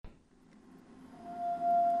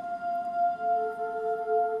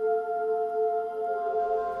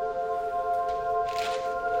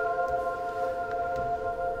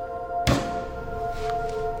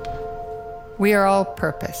We are all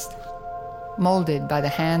purposed, molded by the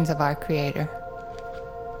hands of our Creator.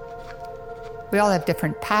 We all have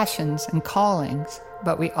different passions and callings,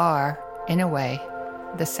 but we are, in a way,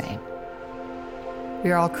 the same.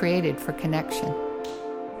 We are all created for connection.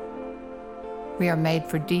 We are made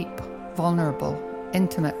for deep, vulnerable,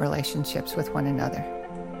 intimate relationships with one another,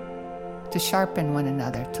 to sharpen one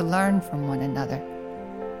another, to learn from one another,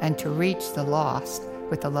 and to reach the lost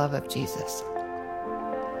with the love of Jesus.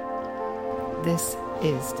 This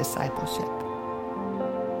is discipleship.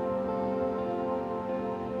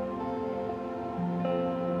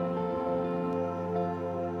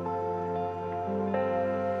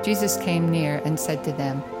 Jesus came near and said to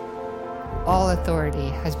them, "All authority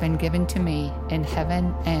has been given to me in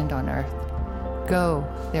heaven and on earth. Go,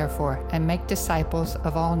 therefore, and make disciples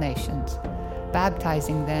of all nations,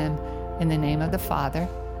 baptizing them in the name of the Father,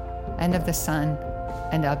 and of the Son,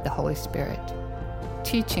 and of the Holy Spirit,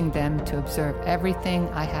 teaching them to observe everything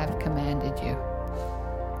I have commanded you.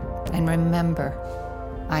 And remember,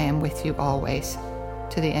 I am with you always,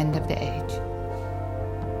 to the end of the age."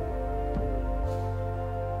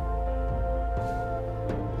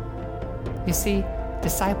 You see,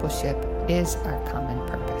 discipleship is our common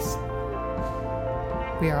purpose.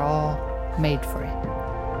 We are all made for it.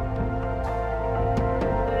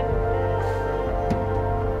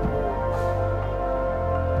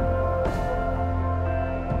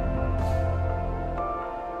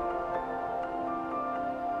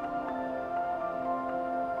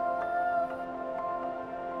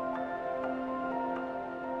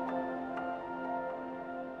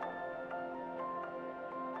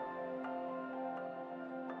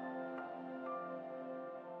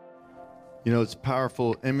 You know, it's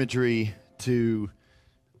powerful imagery to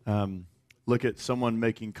look at someone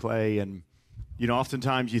making clay. And, you know,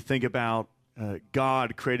 oftentimes you think about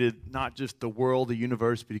God created not just the world, the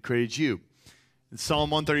universe, but he created you. In Psalm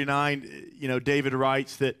 139, you know, David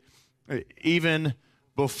writes that even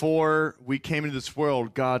before we came into this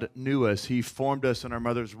world, God knew us. He formed us in our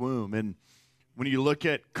mother's womb. And when you look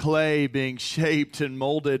at clay being shaped and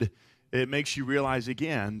molded, it makes you realize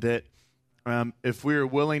again that if we're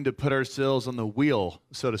willing to put ourselves on the wheel,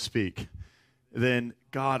 so to speak, then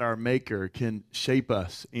God, our maker, can shape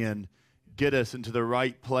us and get us into the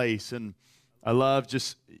right place. And I love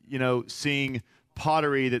just, you know, seeing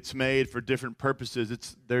pottery that's made for different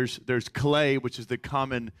purposes. There's clay, which is the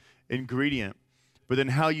common ingredient, but then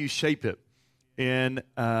how you shape it and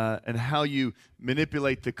how you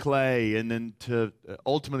manipulate the clay and then to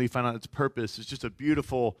ultimately find out its purpose is just a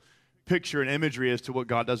beautiful picture and imagery as to what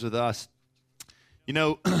God does with us. You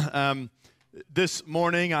know, this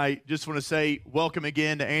morning, I just want to say welcome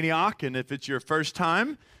again to Antioch. And if it's your first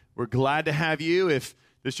time, we're glad to have you. If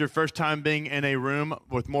this is your first time being in a room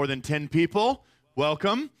with more than 10 people,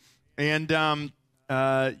 welcome. And,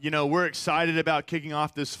 you know, we're excited about kicking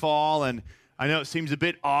off this fall. And I know it seems a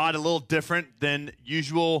bit odd, a little different than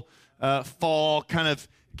usual fall kind of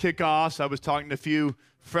kickoffs. I was talking to a few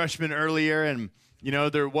freshmen earlier, and you know,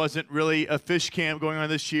 there wasn't really a fish camp going on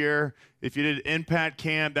this year. If you did Impact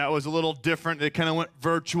Camp, that was a little different. It kind of went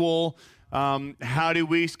virtual. Howdy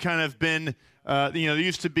Week's kind of been, you know, there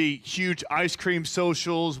used to be huge ice cream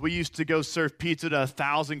socials. We used to go serve pizza to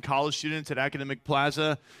 1,000 college students at Academic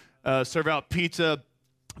Plaza, serve out pizza.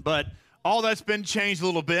 But all that's been changed a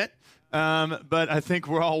little bit. But I think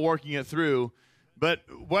we're all working it through. But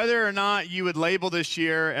whether or not you would label this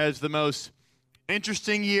year as the most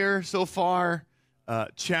interesting year so far,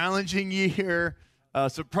 challenging year,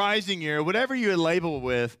 surprising year, whatever you would label it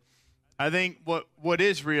with, I think what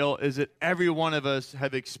is real is that every one of us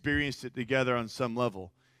have experienced it together on some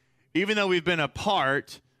level. Even though we've been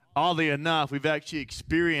apart, oddly enough, we've actually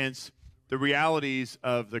experienced the realities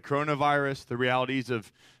of the coronavirus, the realities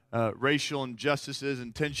of racial injustices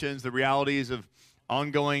and tensions, the realities of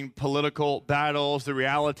ongoing political battles, the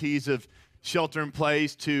realities of shelter in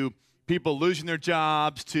place, to people losing their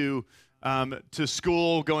jobs, to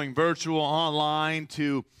school going virtual, online,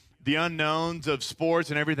 to the unknowns of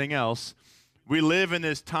sports and everything else. We live in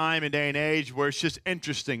this time and day and age where it's just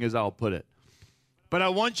interesting, as I'll put it. But I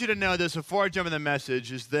want you to know this before I jump in the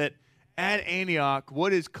message, is that at Antioch,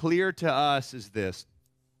 what is clear to us is this.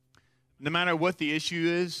 No matter what the issue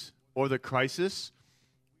is or the crisis,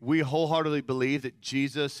 we wholeheartedly believe that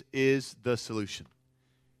Jesus is the solution.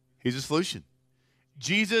 He's the solution.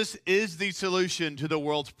 Jesus is the solution to the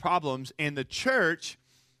world's problems, and the church,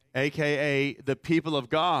 a.k.a. the people of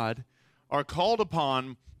God, are called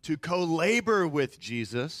upon to co-labor with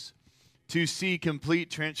Jesus to see complete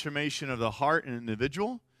transformation of the heart in an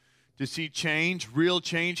individual, to see change, real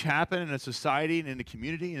change happen in a society and in a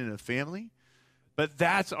community and in a family. but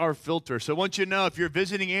that's our filter. So I want you to know, if you're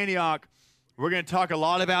visiting Antioch, we're going to talk a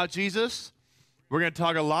lot about Jesus. We're going to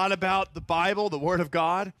talk a lot about the Bible, the Word of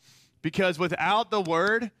God, because without the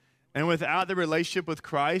Word and without the relationship with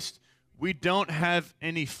Christ, we don't have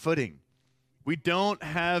any footing. We don't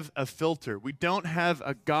have a filter. We don't have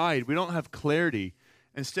a guide. We don't have clarity.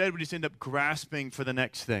 Instead, we just end up grasping for the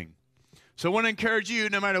next thing. So I want to encourage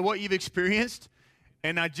you, no matter what you've experienced,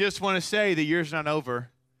 and I just want to say the year's not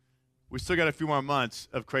over. We still got a few more months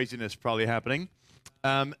of craziness probably happening.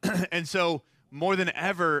 And so more than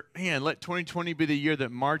ever, man, let 2020 be the year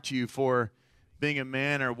that marked you for being a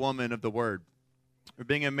man or woman of the Word, or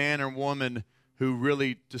being a man or woman who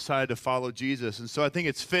really decided to follow Jesus. And so I think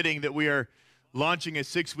it's fitting that we are launching a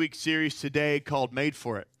 6-week series today called Made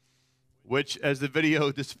For It, which, as the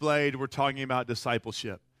video displayed, we're talking about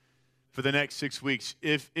discipleship for the next 6 weeks.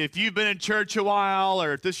 If you've been in church a while,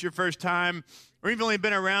 or if this is your first time, or you've only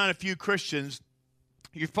been around a few Christians,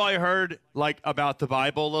 you've probably heard about the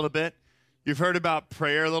Bible a little bit. You've heard about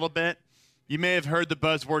prayer a little bit. You may have heard the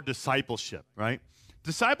buzzword discipleship, right?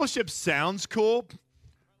 Discipleship sounds cool,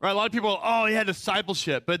 right? A lot of people, oh, yeah,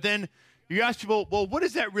 discipleship. But then you ask people, well, what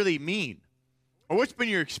does that really mean? Or what's been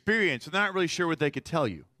your experience? And they're not really sure what they could tell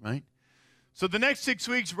you, right? So the next 6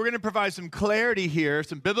 weeks, we're going to provide some clarity here,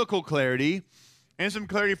 some biblical clarity, and some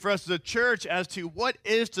clarity for us as a church as to what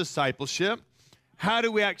is discipleship, how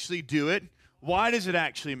do we actually do it, why does it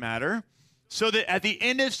actually matter, so that at the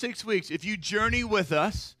end of 6 weeks, if you journey with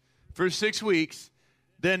us for 6 weeks,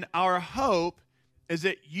 then our hope is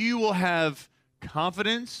that you will have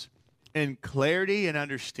confidence and clarity and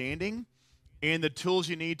understanding and the tools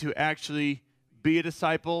you need to actually be a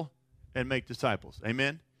disciple and make disciples.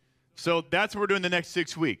 Amen? So that's what we're doing the next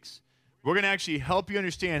 6 weeks. We're going to actually help you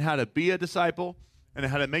understand how to be a disciple and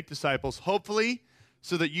how to make disciples, hopefully,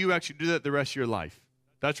 so that you actually do that the rest of your life.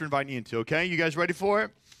 That's what we're inviting you into, okay? You guys ready for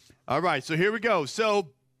it? All right, so here we go. So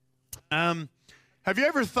have you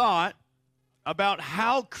ever thought about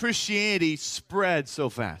how Christianity spread so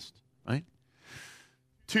fast, right?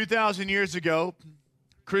 2,000 years ago,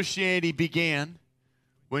 Christianity began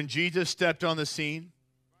when Jesus stepped on the scene,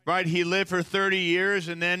 right? He lived for 30 years,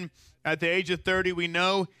 and then at the age of 30, we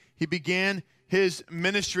know he began his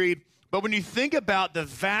ministry. But when you think about the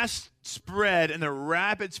vast spread and the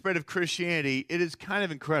rapid spread of Christianity, it is kind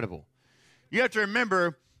of incredible. You have to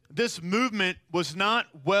remember, this movement was not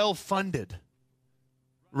well funded,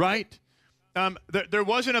 right? There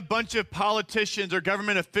wasn't a bunch of politicians or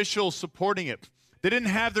government officials supporting it. They didn't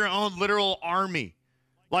have their own literal army.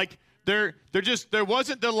 Like there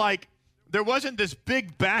wasn't this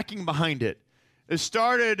big backing behind it. It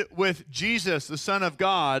started with Jesus, the Son of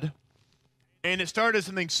God, and it started as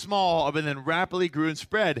something small, but then rapidly grew and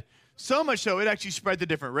spread. So much so, it actually spread to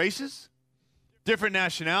different races, different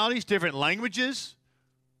nationalities, different languages,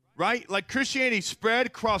 right? Like Christianity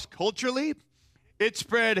spread cross-culturally. It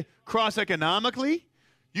spread cross-economically.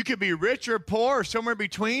 You could be rich or poor or somewhere in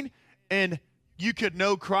between, and you could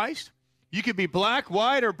know Christ. You could be black,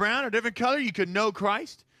 white, or brown, or different color. You could know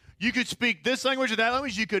Christ. You could speak this language or that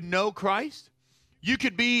language. You could know Christ. You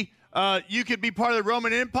could be part of the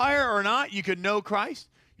Roman Empire or not. You could know Christ.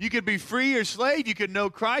 You could be free or slave. You could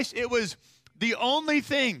know Christ. It was the only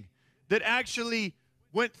thing that actually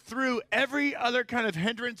went through every other kind of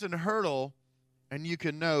hindrance and hurdle, and you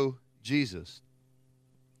could know Jesus.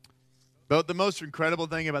 But the most incredible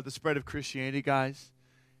thing about the spread of Christianity, guys,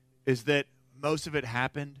 is that most of it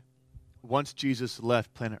happened once Jesus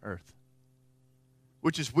left planet Earth,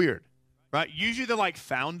 which is weird, right? Usually the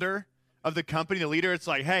founder of the company, the leader, it's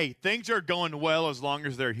like, hey, things are going well as long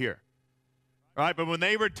as they're here, right? But when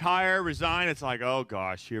they retire, resign, it's like, oh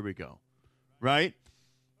gosh, here we go, right?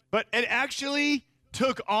 But it actually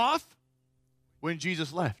took off when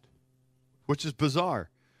Jesus left, which is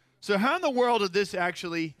bizarre. So how in the world did this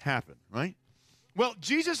actually happen, right? Well,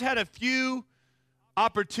 Jesus had a few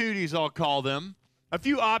opportunities, I'll call them, a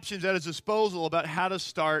few options at his disposal about how to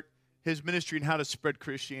start his ministry and how to spread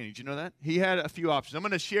Christianity. Do you know that? He had a few options. I'm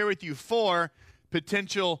going to share with you 4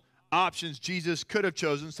 potential options Jesus could have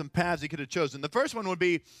chosen, some paths he could have chosen. The first one would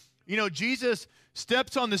be, Jesus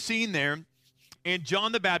steps on the scene there, and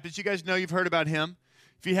John the Baptist, you guys know, you've heard about him.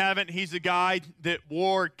 If you haven't, he's the guy that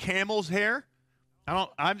wore camel's hair. I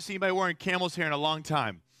haven't seen anybody wearing camel's hair in a long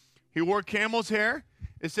time. He wore camel's hair.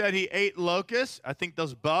 It said he ate locusts, I think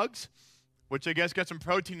those bugs, which I guess got some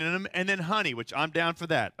protein in them, and then honey, which I'm down for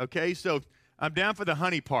that, okay? So I'm down for the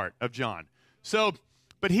honey part of John. So,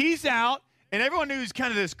 but he's out, and everyone knew he's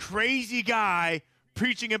kind of this crazy guy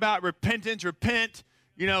preaching about repentance, repent,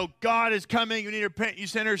 God is coming, you need to repent, you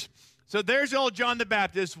sinners. So there's old John the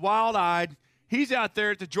Baptist, wild-eyed. he's out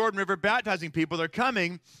there at the Jordan River baptizing people. They're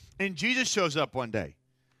coming, and Jesus shows up one day.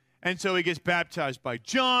 And so he gets baptized by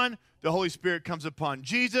John. The Holy Spirit comes upon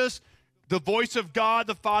Jesus. The voice of God,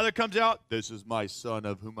 the Father, comes out. This is my Son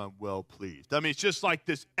of whom I'm well pleased. I mean, it's just like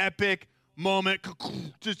this epic moment.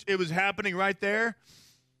 Just, it was happening right there.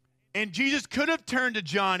 And Jesus could have turned to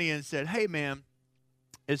Johnny and said, hey, man,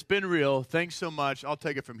 it's been real. Thanks so much. I'll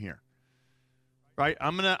take it from here. Right?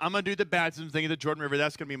 I'm gonna do the baptism thing at the Jordan River.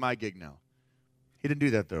 That's going to be my gig now. He didn't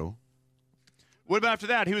do that, though. What about after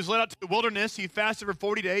that? He was led out to the wilderness. He fasted for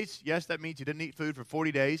 40 days. Yes, that means he didn't eat food for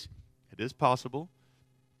 40 days. It is possible.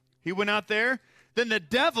 He went out there. Then the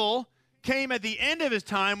devil came at the end of his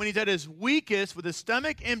time when he's at his weakest with his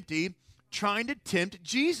stomach empty, trying to tempt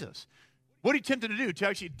Jesus. What did he tempt him to do? To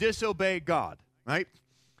actually disobey God, right?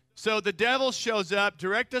 So the devil shows up,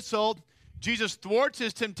 direct assault. Jesus thwarts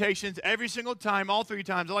his temptations every single time, all 3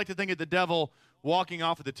 times. I like to think of the devil walking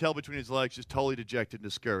off with the tail between his legs, just totally dejected and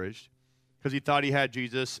discouraged, because he thought he had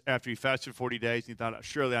Jesus after he fasted 40 days, and he thought,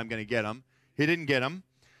 surely I'm going to get him. He didn't get him.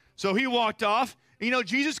 So he walked off. You know,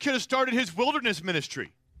 Jesus could have started his wilderness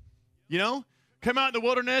ministry. You know, come out in the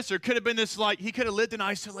wilderness, or could have been this, like, he could have lived in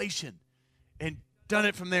isolation and done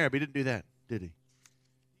it from there, but he didn't do that, did he?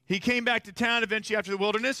 He came back to town eventually after the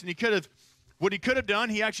wilderness, and what he could have done,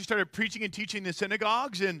 he actually started preaching and teaching in the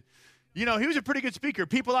synagogues, and, you know, he was a pretty good speaker.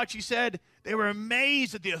 People actually said they were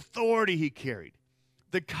amazed at the authority he carried,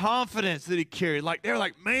 the confidence that he carried. Like, they were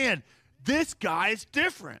like, man, this guy is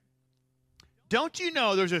different. Don't you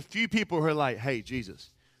know there's a few people who are like, hey,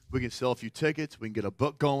 Jesus, we can sell a few tickets, we can get a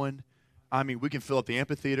book going. I mean, we can fill up the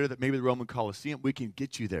amphitheater, that maybe the Roman Colosseum. We can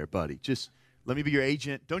get you there, buddy. Just let me be your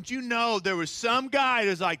agent. Don't you know there was some guy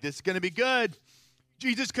who's like, this is going to be good.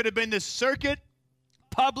 Jesus could have been this circuit,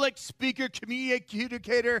 public speaker,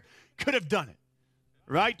 communicator, could have done it,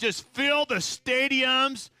 right? Just fill the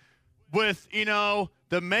stadiums with, you know,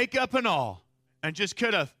 the makeup and all, and just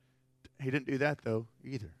could have. He didn't do that, though,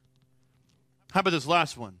 either. How about this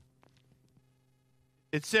last one?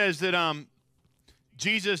 It says that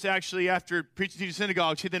Jesus actually, after preaching to the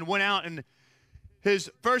synagogues, he then went out, and his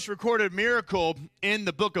first recorded miracle in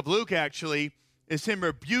the book of Luke, actually, is him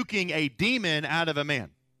rebuking a demon out of a man.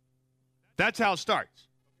 That's how it starts,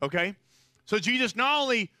 okay? So Jesus not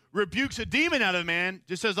only rebukes a demon out of a man,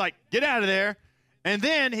 just says, like, get out of there, and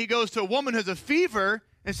then he goes to a woman who has a fever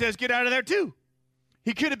and says, get out of there too.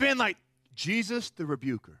 He could have been like, Jesus the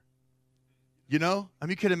rebuker. You know? I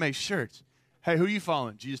mean, he could have made shirts. Hey, who are you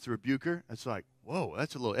following? Jesus the rebuker? It's like, whoa,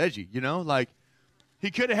 that's a little edgy, you know? Like,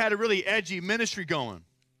 he could have had a really edgy ministry going.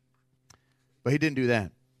 But he didn't do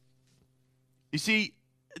that. You see,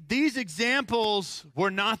 these examples were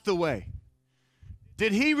not the way.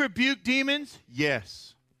 Did he rebuke demons?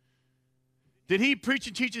 Yes. Did he preach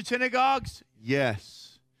and teach in synagogues?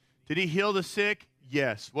 Yes. Did he heal the sick?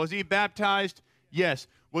 Yes. Was he baptized? Yes.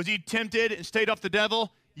 Was he tempted and stayed off the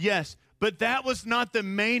devil? Yes. But that was not the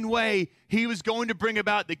main way he was going to bring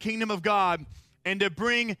about the kingdom of God and to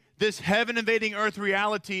bring this heaven-invading earth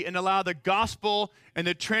reality and allow the gospel and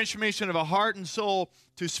the transformation of a heart and soul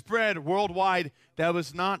to spread worldwide. That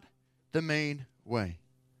was not the main way.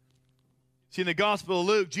 See, in the Gospel of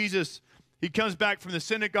Luke, Jesus, he comes back from the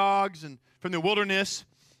synagogues and from the wilderness,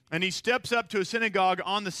 and he steps up to a synagogue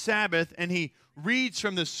on the Sabbath, and he reads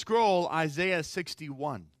from the scroll Isaiah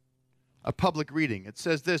 61, a public reading. It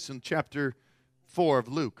says this in chapter 4 of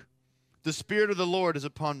Luke. The Spirit of the Lord is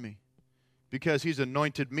upon me, because he's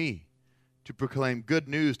anointed me to proclaim good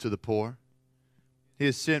news to the poor. He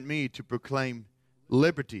has sent me to proclaim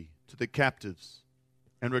liberty to the captives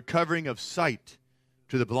and recovering of sight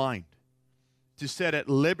to the blind, to set at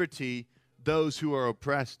liberty those who are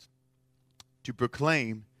oppressed, to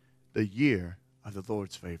proclaim the year of the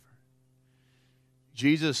Lord's favor.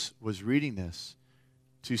 Jesus was reading this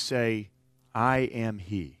to say, I am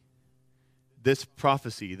he. This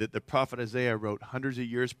prophecy that the prophet Isaiah wrote hundreds of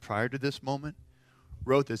years prior to this moment,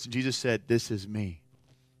 wrote this, and Jesus said, this is me.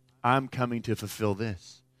 I'm coming to fulfill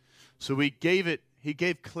this. So he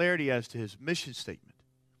gave clarity as to his mission statement.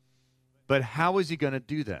 But how is he going to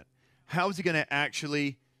do that? How is he going to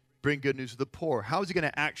actually bring good news to the poor? How is he going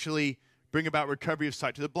to actually bring about recovery of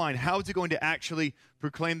sight to the blind? How is he going to actually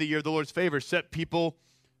proclaim the year of the Lord's favor, set people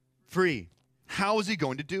free? How is he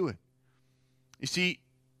going to do it? You see,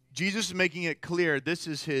 Jesus is making it clear this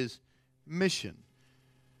is his mission.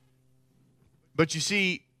 But you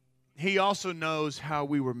see, he also knows how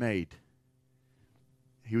we were made.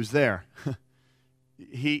 He was there.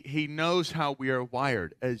 He knows how we are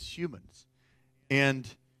wired as humans. And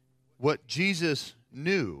what Jesus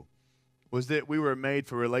knew was that we were made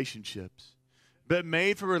for relationships. but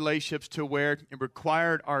made for relationships to where it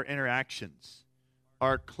required our interactions,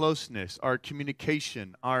 our closeness, our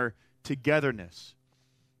communication, our togetherness.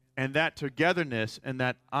 And that togetherness and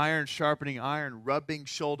that iron sharpening iron, rubbing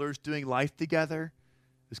shoulders, doing life together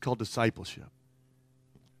is called discipleship.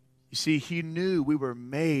 You see, he knew we were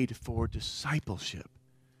made for discipleship,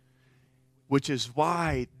 which is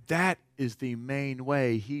why that is the main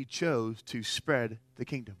way he chose to spread the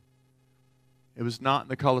kingdom. It was not in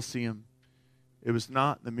the Colosseum. It was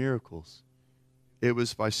not in the miracles. It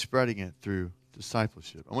was by spreading it through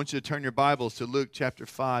discipleship. I want you to turn your Bibles to Luke chapter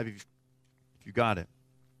 5 if you got it.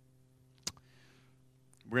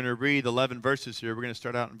 We're going to read 11 verses here. We're going to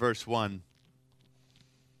start out in verse 1. It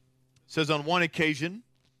says, on one occasion,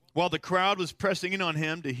 while the crowd was pressing in on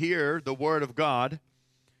him to hear the word of God,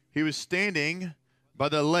 he was standing by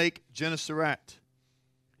the lake Gennesaret.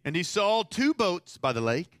 And he saw 2 boats by the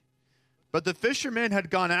lake, but the fishermen had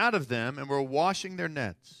gone out of them and were washing their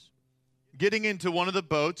nets. Getting into one of the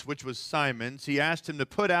boats, which was Simon's, he asked him to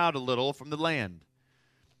put out a little from the land.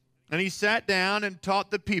 And he sat down and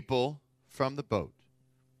taught the people from the boat.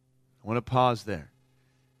 I want to pause there.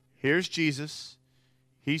 Here's Jesus.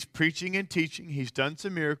 He's preaching and teaching. He's done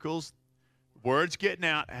some miracles. Word's getting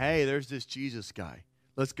out. Hey, there's this Jesus guy.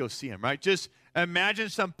 Let's go see him, right? Just imagine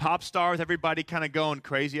some pop star with everybody kind of going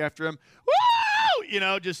crazy after him.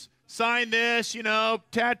 Woo! Just sign this,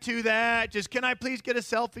 tattoo that. Just, can I please get a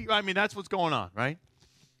selfie? I mean, that's what's going on, right?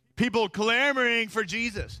 People clamoring for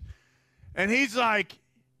Jesus. And he's like,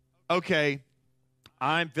 okay,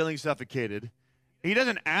 I'm feeling suffocated. He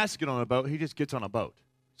doesn't ask to get on a boat. He just gets on a boat.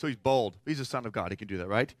 So he's bold. He's the Son of God. He can do that,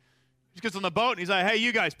 right? He just gets on the boat, and he's like, hey,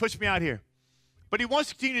 you guys, push me out here. But he wants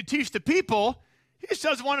to continue to teach the people. He just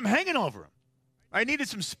doesn't want them hanging over him. I needed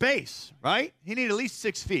some space, right? He needed at least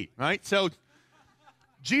 6 feet, right? So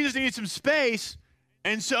Jesus needed some space,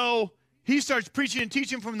 and so he starts preaching and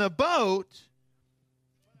teaching from the boat.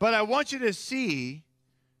 But I want you to see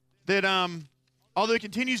that although he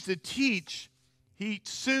continues to teach, he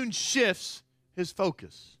soon shifts his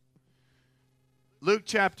focus. Luke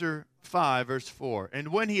chapter 5, verse 4. And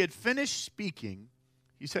when he had finished speaking,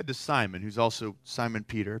 he said to Simon, who's also Simon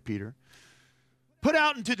Peter, put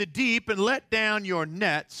out into the deep and let down your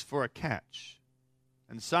nets for a catch.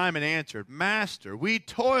 And Simon answered, Master, we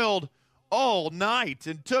toiled all night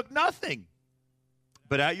and took nothing.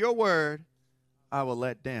 But at your word, I will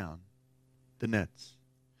let down the nets.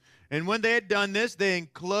 And when they had done this, they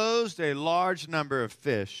enclosed a large number of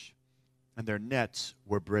fish, and their nets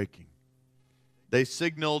were breaking. They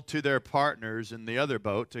signaled to their partners in the other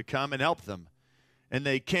boat to come and help them. And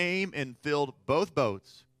they came and filled both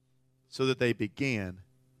boats so that they began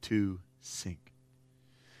to sink.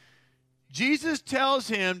 Jesus tells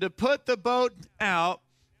him to put the boat out,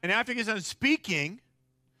 and after he gets done speaking,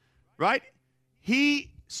 right,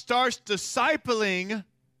 he starts discipling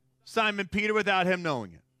Simon Peter without him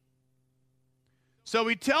knowing it. So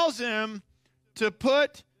he tells him to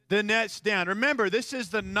put the nets down. Remember, this is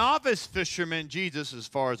the novice fisherman, Jesus, as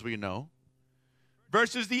far as we know,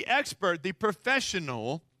 versus the expert, the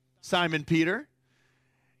professional, Simon Peter.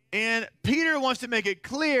 And Peter wants to make it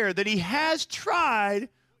clear that he has tried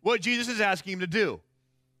what Jesus is asking him to do,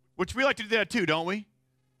 which we like to do that too, don't we?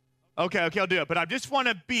 Okay, I'll do it. But I just want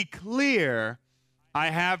to be clear, I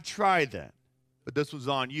have tried that, but this was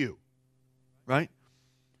on you, right?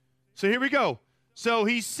 So here we go. So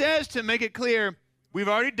he says, to make it clear, we've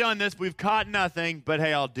already done this. We've caught nothing, but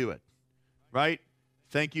hey, I'll do it, right?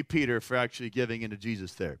 Thank you, Peter, for actually giving in to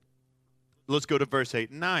Jesus there. Let's go to verse 8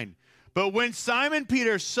 and 9. But when Simon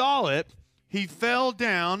Peter saw it, he fell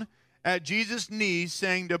down at Jesus' knees,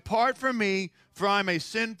 saying, Depart from me, for I am a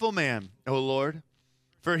sinful man, O Lord.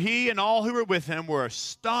 For he and all who were with him were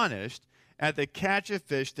astonished at the catch of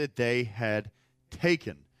fish that they had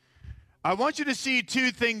taken. I want you to see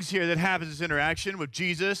 2 things here that happens in this interaction with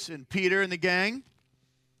Jesus and Peter and the gang.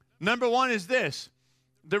 Number 1 is this.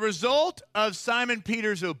 The result of Simon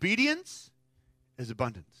Peter's obedience is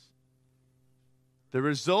abundance. The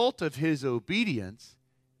result of his obedience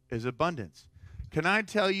is abundance. Can I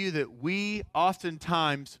tell you that we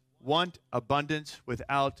oftentimes want abundance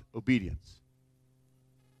without obedience?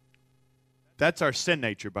 That's our sin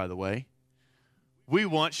nature, by the way. We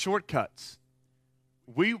want shortcuts.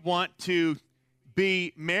 We want to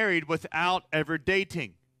be married without ever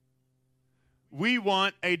dating. We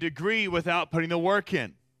want a degree without putting the work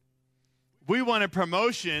in. We want a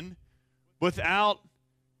promotion without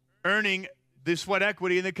earning the sweat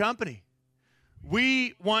equity in the company.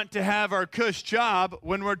 We want to have our cush job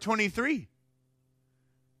when we're 23.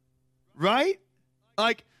 Right?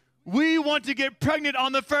 Like, we want to get pregnant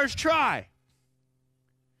on the first try.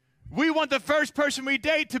 We want the first person we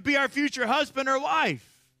date to be our future husband or wife.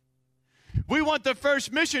 We want the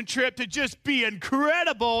first mission trip to just be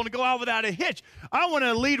incredible and go out without a hitch. I want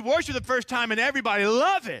to lead worship the first time and everybody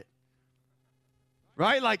love it.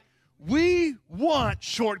 Right? Like, we want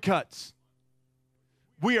shortcuts.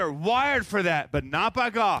 We are wired for that, but not by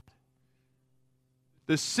God.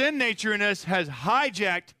 The sin nature in us has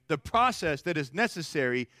hijacked the process that is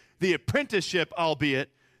necessary, the apprenticeship, albeit,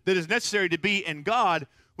 that is necessary to be in God,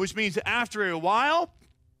 which means after a while,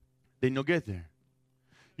 then you'll get there.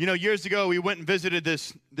 You know, years ago, we went and visited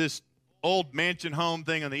this old mansion home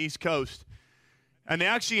thing on the East Coast, and they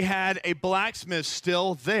actually had a blacksmith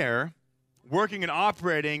still there working and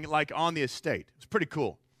operating like on the estate. It's pretty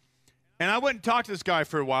cool. And I went and talked to this guy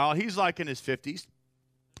for a while. He's like in his 50s.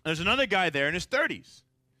 There's another guy there in his 30s.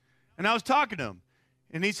 And I was talking to him,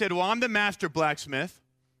 and he said, well, I'm the master blacksmith,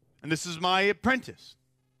 and this is my apprentice.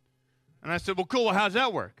 And I said, well, cool, well, how's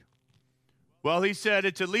that work? Well, he said,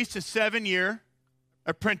 it's at least a 7-year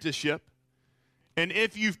apprenticeship, and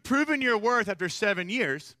if you've proven your worth after 7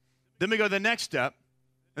 years, then we go to the next step,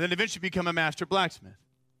 and then eventually become a master blacksmith.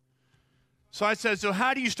 So I said, so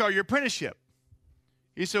how do you start your apprenticeship?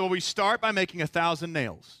 He said, well, we start by making 1,000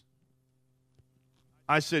 nails.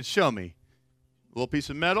 I said, show me. A little piece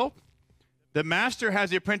of metal. The master has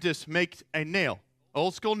the apprentice make a nail,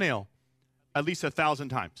 old school nail, at least 1,000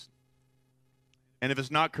 times. And if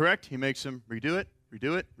it's not correct, he makes him redo it,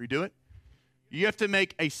 redo it, redo it. You have to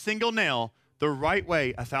make a single nail the right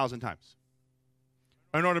way 1,000 times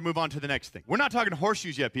in order to move on to the next thing. We're not talking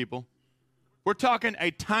horseshoes yet, people. We're talking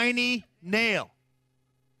a tiny nail.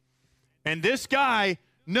 And this guy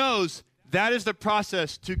knows that is the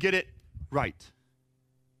process to get it right.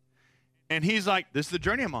 And he's like, this is the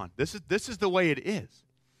journey I'm on. This is the way it is.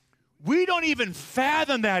 We don't even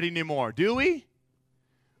fathom that anymore, do we?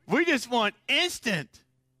 We just want instant,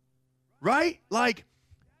 right? Like,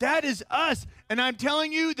 that is us. And I'm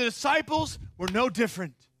telling you, the disciples were no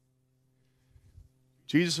different.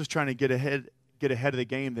 Jesus was trying to get ahead of the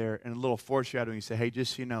game there, and a little foreshadowing. He said, hey,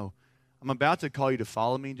 just so you know, I'm about to call you to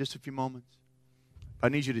follow me in just a few moments. I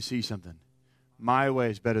need you to see something. My way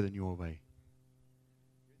is better than your way.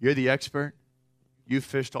 You're the expert. You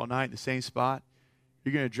fished all night in the same spot.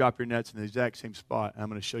 You're going to drop your nets in the exact same spot, and I'm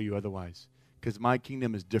going to show you otherwise. Because my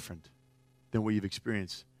kingdom is different than what you've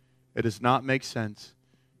experienced. It does not make sense.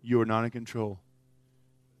 You are not in control.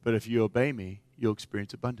 But if you obey me, you'll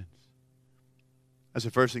experience abundance. That's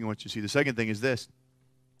the first thing I want you to see. The second thing is this.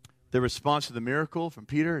 The response to the miracle from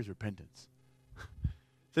Peter is repentance.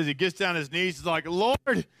 It says he gets down on his knees. He's like,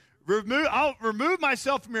 Lord, I'll remove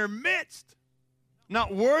myself from your midst. I'm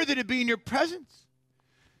not worthy to be in your presence.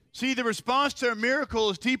 See, the response to a miracle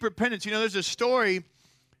is deep repentance. You know, there's a story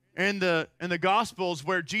in the Gospels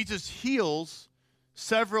where Jesus heals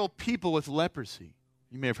several people with leprosy.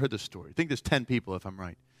 You may have heard this story. I think there's 10 people, if I'm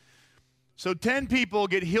right. So 10 people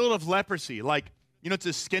get healed of leprosy. Like, you know, it's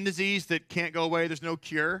a skin disease that can't go away. There's no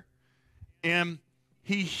cure. And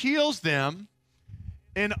he heals them,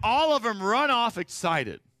 and all of them run off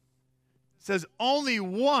excited. It says only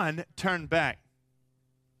one turned back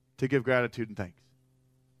to give gratitude and thanks.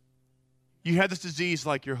 You had this disease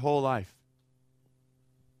like your whole life.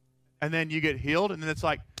 And then you get healed, and then it's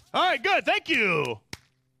like, all right, good, thank you.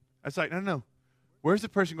 It's like, no. Where's the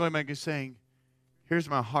person going back and saying, here's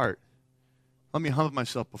my heart. Let me humble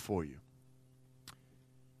myself before you.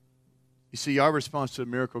 You see, our response to a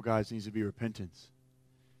miracle, guys, needs to be repentance.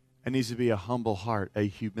 It needs to be a humble heart, a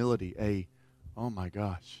humility, oh my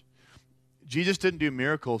gosh. Jesus didn't do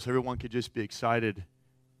miracles so everyone could just be excited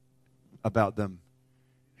about them.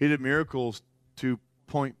 He did miracles to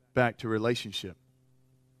point back to relationship.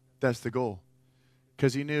 That's the goal.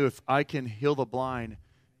 Because he knew if I can heal the blind,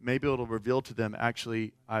 maybe it'll reveal to them,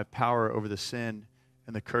 actually, I have power over the sin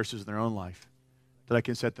and the curses in their own life, that I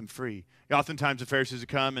can set them free. Oftentimes the Pharisees would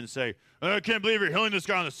come and say, I can't believe you're healing this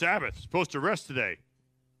guy on the Sabbath. You're supposed to rest today.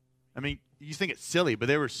 I mean, you think it's silly, but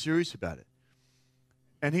they were serious about it.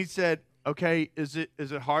 And he said, okay, is it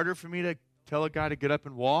harder for me to tell a guy to get up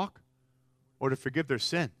and walk or to forgive their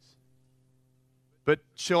sins? But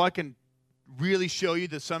so I can really show you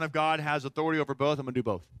the Son of God has authority over both, I'm going to do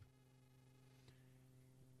both.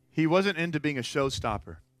 He wasn't into being a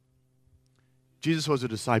showstopper. Jesus was a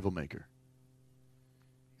disciple maker.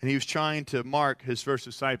 And he was trying to mark his first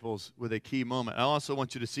disciples with a key moment. I also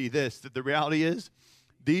want you to see this, that the reality is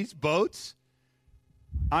these boats,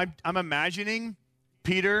 I'm imagining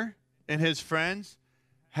Peter and his friends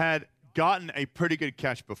had gotten a pretty good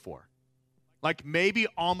catch before. Like maybe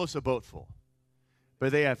almost a boat full.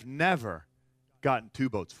 But they have never gotten 2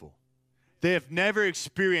 boats full. They have never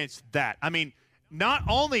experienced that. I mean, not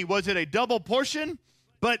only was it a double portion,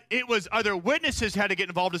 but it was other witnesses had to get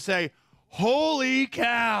involved to say, holy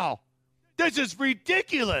cow, this is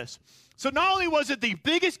ridiculous. So not only was it the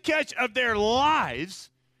biggest catch of their lives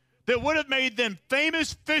that would have made them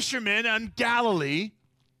famous fishermen in Galilee,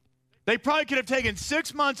 they probably could have taken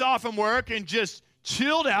 6 months off from work and just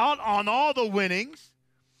chilled out on all the winnings.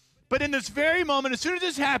 But in this very moment, as soon as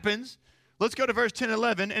this happens, let's go to verse 10 and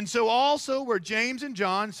 11. And so also were James and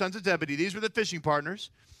John, sons of Zebedee. These were the fishing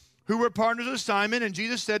partners who were partners of Simon. And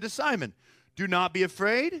Jesus said to Simon, do not be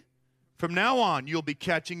afraid. From now on, you'll be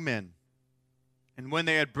catching men. And when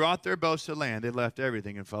they had brought their boats to land, they left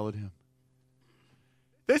everything and followed him.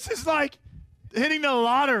 This is like hitting the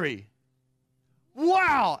lottery.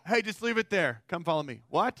 Wow. Hey, just leave it there. Come follow me.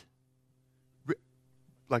 What?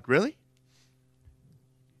 Like, really?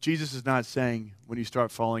 Jesus is not saying when you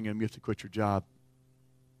start following him, you have to quit your job.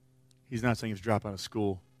 He's not saying you have to drop out of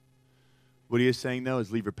school. What he is saying, though,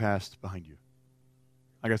 is leave your past behind you.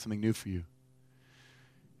 I got something new for you.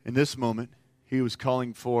 In this moment, he was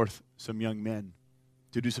calling forth some young men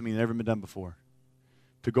to do something that never been done before,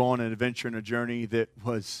 to go on an adventure and a journey that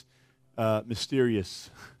was mysterious.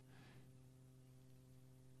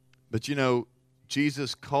 But you know,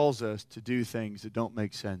 Jesus calls us to do things that don't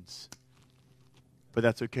make sense. But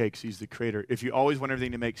that's okay because he's the creator. If you always want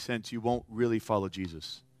everything to make sense, you won't really follow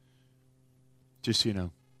Jesus. Just so you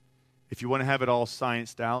know. If you want to have it all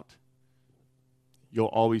scienced out, you'll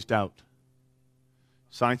always doubt.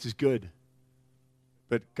 Science is good.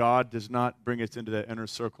 But God does not bring us into that inner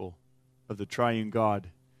circle of the triune God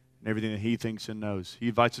and everything that he thinks and knows. He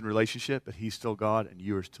invites in relationship, but he's still God and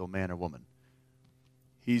you are still man or woman.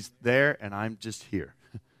 He's there and I'm just here.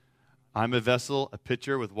 I'm a vessel, a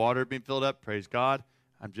pitcher with water being filled up. Praise God.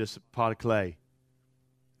 I'm just a pot of clay.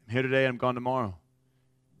 I'm here today, I'm gone tomorrow.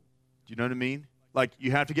 Do you know what I mean? Like,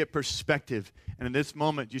 you have to get perspective. And in this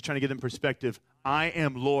moment, you're trying to get them perspective. I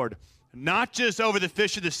am Lord. Not just over the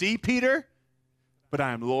fish of the sea, Peter, but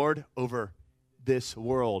I am Lord over this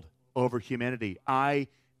world, over humanity. I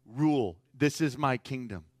rule. This is my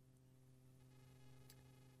kingdom.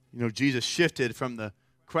 You know, Jesus shifted from the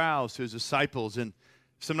crowds to his disciples, and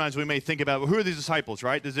sometimes we may think about, well, who are these disciples,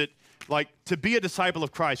 right? Is it like to be a disciple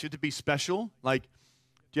of Christ, you have to be special? Like, do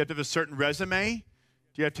you have to have a certain resume?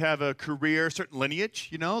 Do you have to have a career, certain lineage?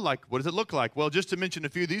 You know, like, what does it look like? Well, just to mention a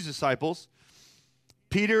few of these disciples,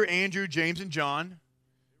 Peter, Andrew, James, and John,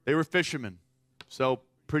 they were fishermen. So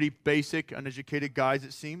pretty basic, uneducated guys,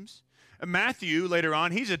 it seems. And Matthew, later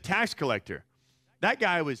on, he's a tax collector. That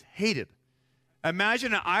guy was hated.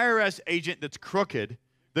 Imagine an IRS agent that's crooked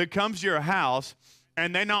that comes to your house,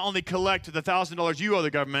 and they not only collect the $1,000 you owe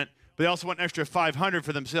the government, but they also want an extra $500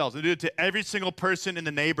 for themselves. They do it to every single person in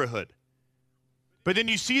the neighborhood. But then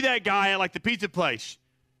you see that guy at like the pizza place.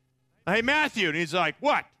 Hey, Matthew. And he's like,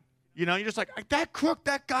 what? You know, you're just like, that crook,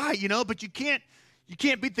 that guy, you know, but you can't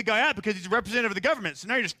beat the guy up because he's a representative of the government. So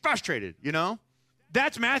now you're just frustrated, you know?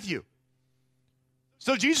 That's Matthew.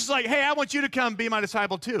 So Jesus is like, hey, I want you to come be my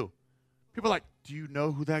disciple too. People are like, do you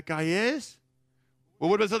know who that guy is? Well,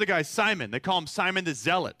 what about this other guy, Simon? They call him Simon the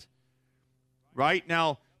Zealot, right?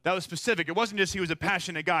 Now, that was specific. It wasn't just he was a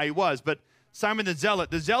passionate guy. He was, but Simon the Zealot.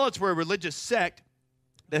 The Zealots were a religious sect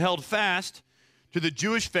that held fast to the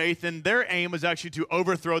Jewish faith, and their aim was actually to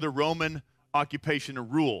overthrow the Roman occupation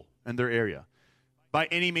and rule in their area by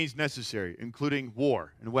any means necessary, including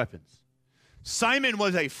war and weapons. Simon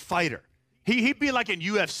was a fighter. He'd be like in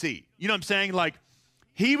UFC. You know what I'm saying? Like,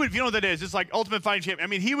 he would, you know what that is? It's like Ultimate Fighting Champion. I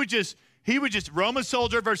mean, he would just Roman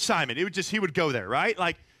soldier versus Simon. He would go there, right?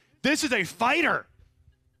 Like, this is a fighter.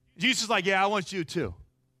 Jesus is like, yeah, I want you too.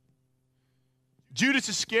 Judas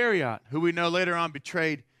Iscariot, who we know later on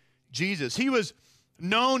betrayed Jesus. He was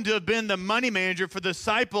known to have been the money manager for the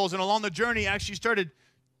disciples, and along the journey actually started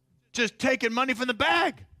just taking money from the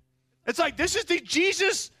bag. It's like, this is the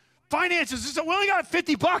Jesus finances. We only got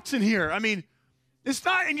 $50 in here. I mean, it's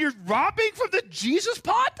not, and you're robbing from the Jesus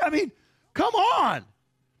pot? I mean, come on.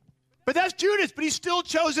 But that's Judas, but he still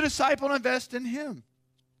chose a disciple and invest in him.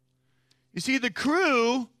 You see, the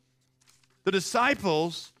crew, the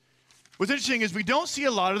disciples, what's interesting is we don't see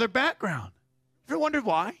a lot of their background. Ever wondered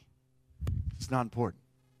why? It's not important.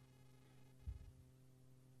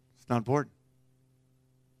 It's not important.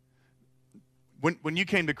 When you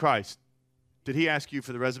came to Christ, did he ask you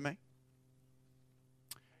for the resume?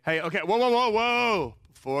 Hey, okay, whoa.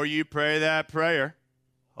 Before you pray that prayer,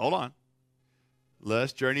 hold on.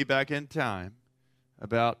 Let's journey back in time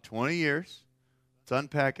about 20 years. Let's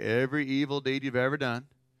unpack every evil deed you've ever done.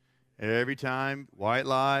 Every time, white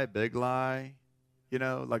lie, big lie, you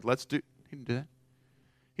know, like he didn't do that.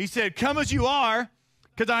 He said, come as you are,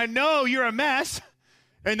 because I know you're a mess.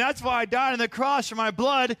 And that's why I died on the cross for my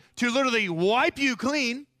blood to literally wipe you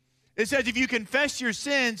clean. It says if you confess your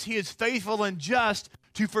sins, he is faithful and just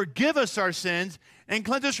to forgive us our sins and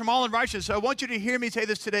cleanse us from all unrighteousness. So I want you to hear me say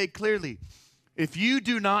this today clearly. If you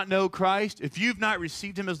do not know Christ, if you've not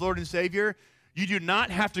received him as Lord and Savior, you do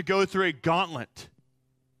not have to go through a gauntlet.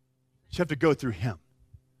 You have to go through him.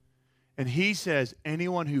 And he says,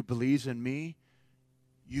 anyone who believes in me,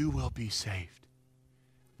 you will be saved.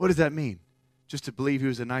 What does that mean? Just to believe he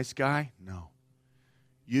was a nice guy? No.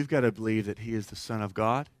 You've got to believe that he is the Son of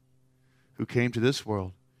God who came to this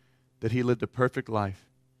world, that he lived a perfect life,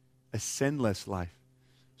 a sinless life,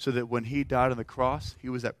 so that when he died on the cross, he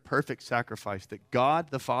was that perfect sacrifice that God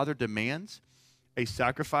the Father demands, a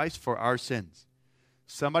sacrifice for our sins.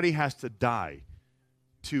 Somebody has to die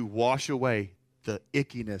to wash away the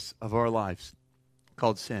ickiness of our lives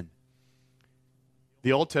called sin.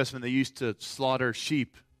 The Old Testament, they used to slaughter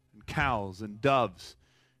sheep and cows and doves,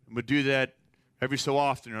 and would do that every so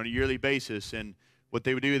often on a yearly basis. And what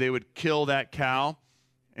they would do, they would kill that cow,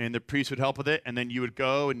 and the priest would help with it, and then you would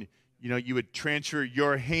go and you would transfer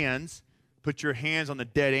your hands, put your hands on the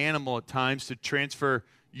dead animal at times to transfer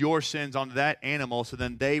your sins onto that animal, so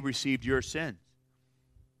then they received your sins.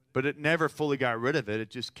 But it never fully got rid of it. It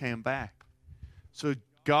just came back. So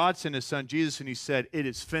God sent his son Jesus, and he said, it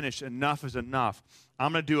is finished. Enough is enough.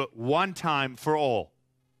 I'm going to do it one time for all.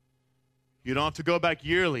 You don't have to go back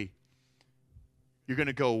yearly. You're going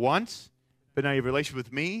to go once, but now you have a relationship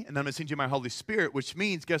with me, and then I'm going to send you my Holy Spirit, which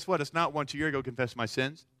means, guess what? It's not once a year I go confess my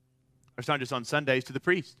sins. It's not just on Sundays to the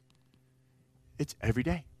priest. It's every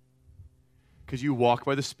day. Because you walk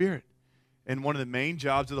by the Spirit. And one of the main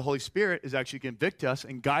jobs of the Holy Spirit is actually to convict us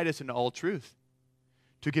and guide us into all truth.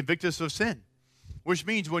 To convict us of sin. Which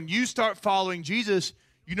means when you start following Jesus,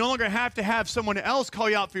 you no longer have to have someone else call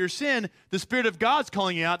you out for your sin. The Spirit of God's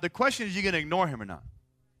calling you out. The question is, are you going to ignore him or not?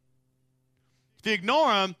 If you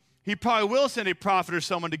ignore him, he probably will send a prophet or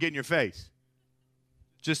someone to get in your face.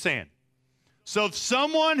 Just saying. So if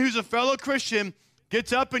someone who's a fellow Christian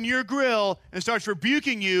gets up in your grill and starts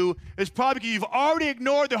rebuking you, it's probably because you've already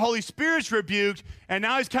ignored the Holy Spirit's rebuke, and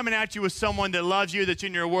now he's coming at you with someone that loves you that's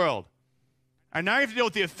in your world. And now you have to deal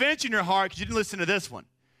with the offense in your heart because you didn't listen to this one.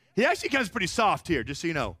 He actually comes pretty soft here, just so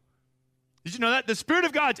you know. Did you know that? The Spirit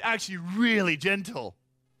of God's actually really gentle.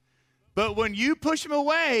 But when you push him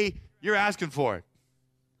away, you're asking for it.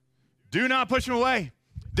 Do not push him away.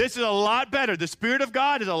 This is a lot better. The Spirit of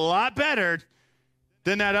God is a lot better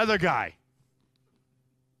than that other guy.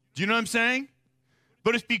 Do you know what I'm saying?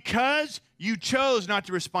 But it's because you chose not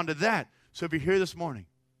to respond to that. So if you're here this morning,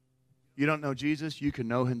 you don't know Jesus, you can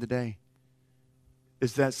know him today.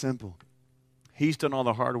 It's that simple. He's done all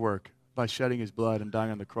the hard work by shedding his blood and dying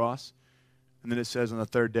on the cross. And then it says on the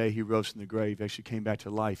third day he rose from the grave, actually came back to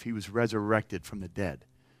life. He was resurrected from the dead,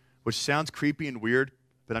 which sounds creepy and weird,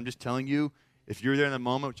 but I'm just telling you, if you're there in the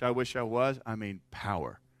moment, which I wish I was, I mean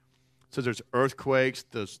power. It says there's earthquakes,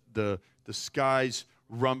 the skies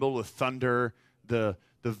rumbled with thunder, the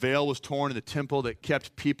veil was torn in the temple that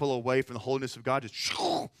kept people away from the holiness of God. Just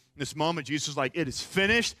in this moment, Jesus was like, it is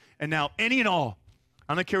finished, and now any and all.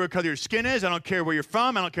 I don't care what color your skin is. I don't care where you're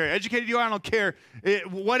from. I don't care how educated you are. I don't care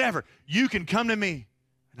whatever. You can come to me,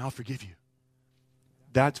 and I'll forgive you.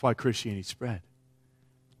 That's why Christianity spread.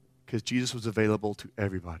 Because Jesus was available to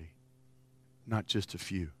everybody, not just a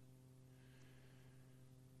few.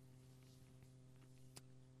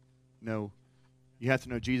 No, you have to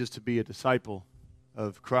know Jesus to be a disciple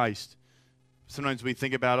of Christ. Sometimes we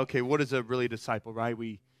think about, okay, what is a really disciple, right?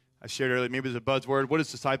 I shared earlier, maybe there's a buzzword. What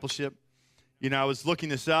is discipleship? You know, I was looking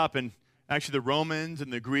this up, and actually the Romans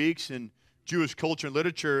and the Greeks and Jewish culture and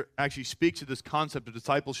literature actually speaks to this concept of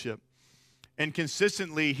discipleship. And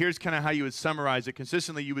consistently, here's kind of how you would summarize it.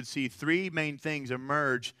 Consistently, you would see three main things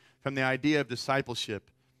emerge from the idea of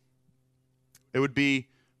discipleship. It would be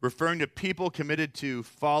referring to people committed to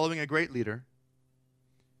following a great leader,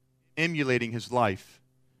 emulating his life,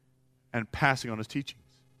 and passing on his teachings.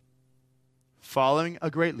 Following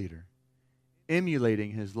a great leader,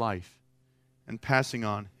 emulating his life, and passing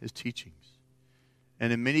on his teachings.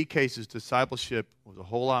 And in many cases, discipleship was a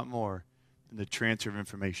whole lot more than the transfer of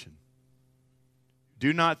information.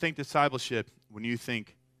 Do not think discipleship when you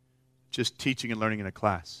think just teaching and learning in a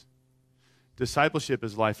class. Discipleship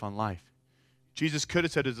is life on life. Jesus could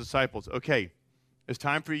have said to his disciples, okay, it's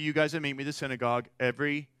time for you guys to meet me at the synagogue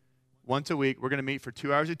once a week. We're going to meet for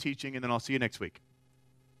 2 hours of teaching, and then I'll see you next week.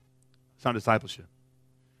 It's not discipleship.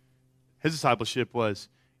 His discipleship was,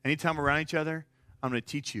 anytime we're around each other, I'm going to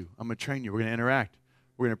teach you. I'm going to train you. We're going to interact.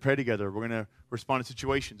 We're going to pray together. We're going to respond to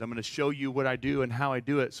situations. I'm going to show you what I do and how I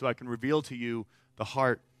do it so I can reveal to you the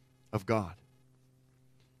heart of God.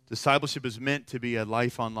 Discipleship is meant to be a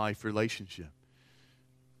life-on-life relationship.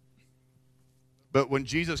 But when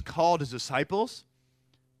Jesus called his disciples,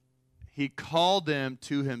 he called them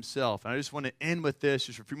to himself. And I just want to end with this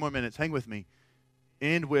just for a few more minutes. Hang with me.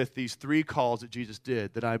 End with these 3 calls that Jesus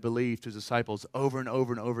did that I believe to his disciples over and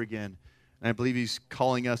over and over again. And I believe he's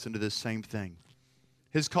calling us into this same thing.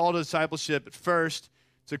 His call to discipleship, at first,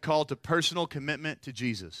 it's a call to personal commitment to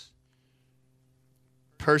Jesus.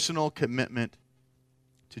 Personal commitment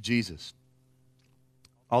to Jesus.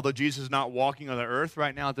 Although Jesus is not walking on the earth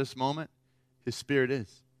right now at this moment, his Spirit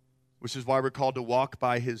is, which is why we're called to walk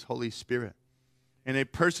by his Holy Spirit. And a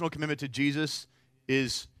personal commitment to Jesus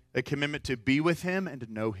is a commitment to be with him and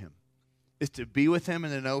to know him. It's to be with him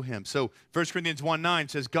and to know him. So 1 Corinthians 1:9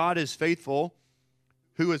 says, God is faithful,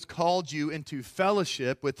 who has called you into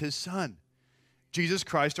fellowship with his Son, Jesus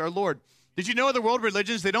Christ our Lord. Did you know in the world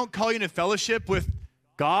religions, they don't call you into fellowship with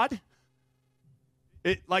God?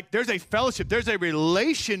 There's a fellowship, there's a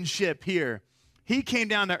relationship here. He came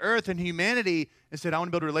down to earth in humanity and said, I want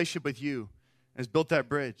to build a relationship with you, and has built that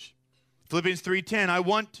bridge. Philippians 3:10,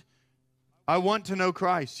 I want to know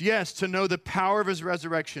Christ. Yes, to know the power of his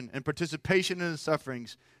resurrection and participation in his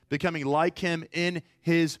sufferings, becoming like him in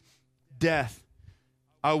his death.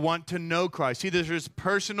 I want to know Christ. See, there's this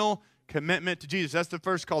personal commitment to Jesus. That's the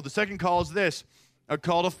first call. The second call is this, a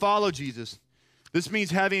call to follow Jesus. This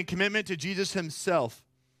means having a commitment to Jesus himself,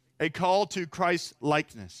 a call to Christ's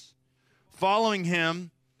likeness. Following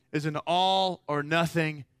him is an all or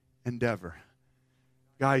nothing endeavor.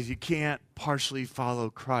 Guys, you can't partially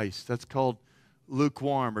follow Christ. That's called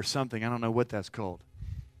lukewarm or something. I don't know what that's called.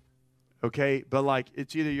 Okay? But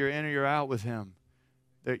it's either you're in or you're out with him.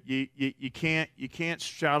 That you can't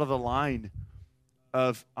straddle the line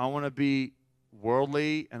of I want to be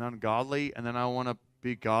worldly and ungodly, and then I want to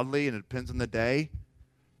be godly, and it depends on the day.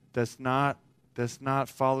 That's not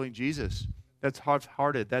following Jesus. That's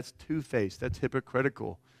half-hearted. That's two-faced. That's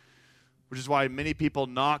hypocritical. Which is why many people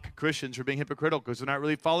knock Christians for being hypocritical, because they're not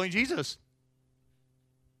really following Jesus.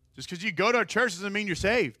 Just because you go to a church doesn't mean you're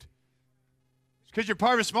saved. Just because you're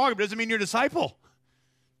part of a small group doesn't mean you're a disciple.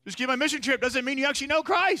 Just because you have a mission trip doesn't mean you actually know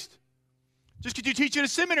Christ. Just because you teach at a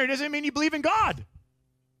seminary doesn't mean you believe in God.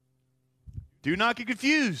 Do not get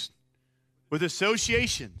confused with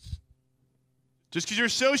associations. Just because you're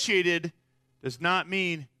associated does not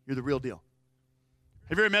mean you're the real deal.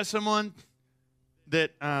 Have you ever met someone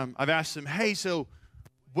that I've asked them, hey, so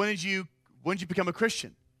when did you become a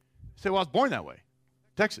Christian? They say, well, I was born that way,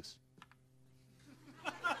 Texas.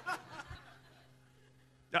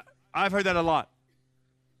 I've heard that a lot.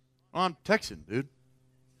 Well, I'm Texan, dude.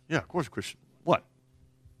 Yeah, of course, Christian. What?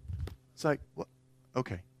 It's like, what?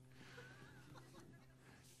 Okay.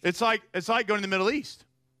 It's like going to the Middle East.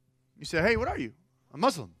 You say, hey, what are you? I'm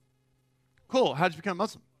Muslim. Cool. How did you become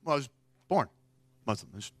Muslim? Well, I was born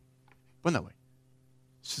Muslim. I was born that way.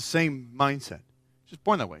 It's the same mindset. Just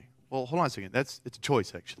born that way. Well, hold on a second. It's a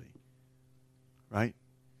choice, actually. Right?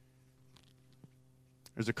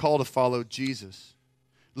 There's a call to follow Jesus.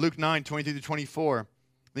 Luke 9:23-24.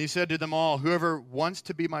 Then he said to them all, whoever wants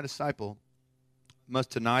to be my disciple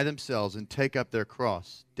must deny themselves and take up their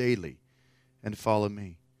cross daily and follow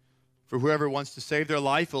me. For whoever wants to save their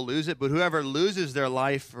life will lose it, but whoever loses their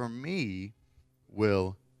life for me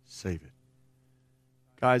will save it.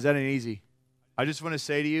 Guys, that ain't easy. I just want to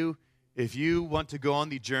say to you, if you want to go on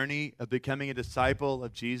the journey of becoming a disciple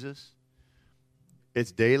of Jesus,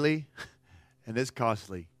 it's daily and it's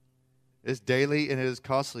costly. It's daily and it is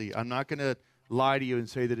costly. I'm not going to lie to you and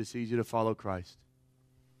say that it's easy to follow Christ.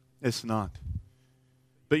 It's not.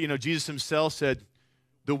 But, Jesus himself said,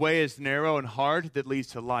 the way is narrow and hard that leads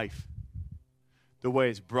to life. The way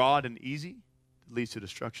is broad and easy that leads to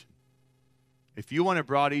destruction. If you want a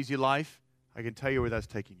broad, easy life, I can tell you where that's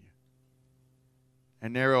taking you. A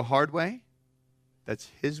narrow, hard way, that's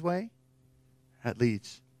his way, that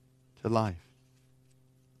leads to life.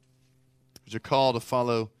 There's a call to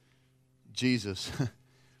follow Jesus.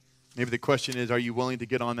 Maybe the question is, are you willing to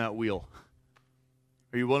get on that wheel?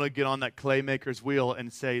 Are you willing to get on that clay maker's wheel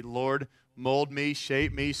and say, Lord, mold me,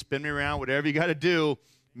 shape me, spin me around, whatever you got to do,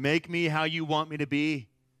 make me how you want me to be.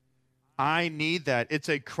 I need that. It's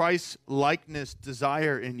a Christ-likeness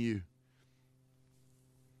desire in you.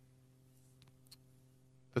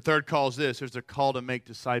 The third call is this. There's a call to make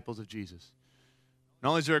disciples of Jesus. Not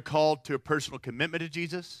only is there a call to a personal commitment to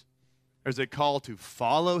Jesus, there's a call to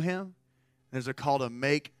follow him, and there's a call to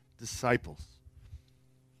make disciples.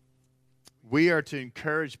 We are to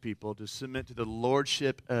encourage people to submit to the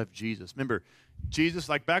lordship of Jesus. Remember, Jesus,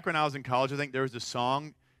 like back when I was in college, I think there was this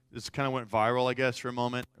song. This kind of went viral, I guess, for a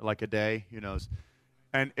moment, like a day, who knows.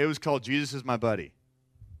 And it was called Jesus Is My Buddy.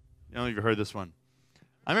 I don't know if you've heard this one.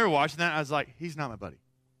 I remember watching that. I was like, he's not my buddy.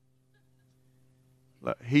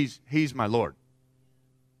 He's my Lord.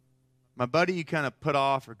 My buddy you kind of put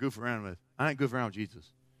off or goof around with. I ain't goof around with Jesus.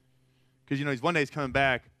 Because, he's one day he's coming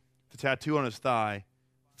back, the tattoo on his thigh,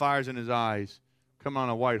 fires in his eyes, coming on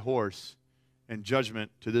a white horse, and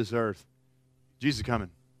judgment to this earth. Jesus is coming.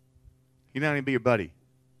 He's not going to be your buddy.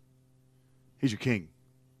 He's your king.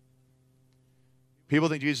 People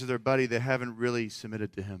think Jesus is their buddy. They haven't really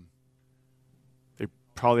submitted to him. They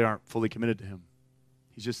probably aren't fully committed to him.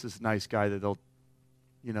 He's just this nice guy that they'll,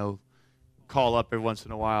 call up every once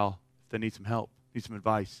in a while if they need some help, need some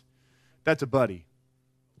advice. That's a buddy.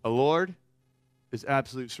 A Lord is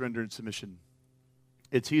absolute surrender and submission.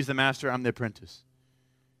 He's the master, I'm the apprentice.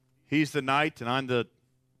 He's the knight, and I'm the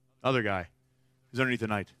other guy who's underneath the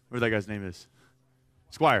knight. Whatever that guy's name is.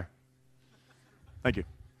 Squire. Thank you.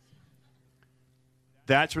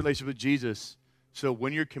 That's relationship with Jesus. So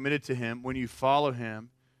when you're committed to him, when you follow him,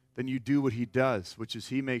 then you do what he does, which is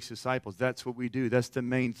he makes disciples. That's what we do. That's the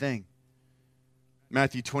main thing.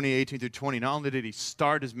 Matthew 20:18-20. Not only did he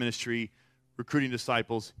start his ministry recruiting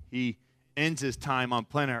disciples, he ends his time on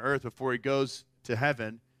planet Earth before he goes to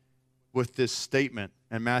heaven with this statement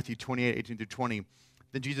in Matthew 28:18-20.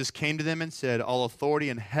 Then Jesus came to them and said, all authority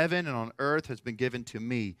in heaven and on earth has been given to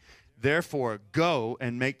me. Therefore, go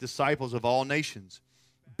and make disciples of all nations,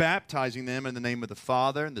 baptizing them in the name of the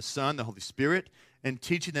Father and the Son, the Holy Spirit, and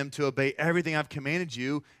teaching them to obey everything I've commanded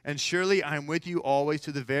you. And surely I am with you always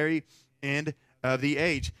to the very end of the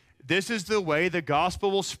age. This is the way the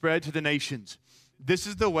gospel will spread to the nations. This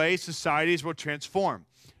is the way societies will transform.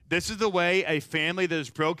 This is the way a family that is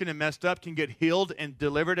broken and messed up can get healed and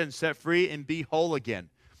delivered and set free and be whole again.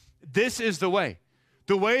 This is the way.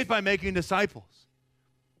 The way is by making disciples.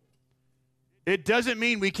 It doesn't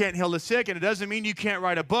mean we can't heal the sick, and it doesn't mean you can't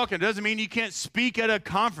write a book, and it doesn't mean you can't speak at a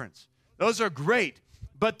conference. Those are great.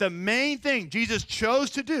 But the main thing Jesus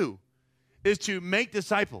chose to do is to make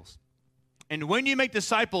disciples. And when you make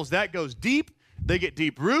disciples, that goes deep. They get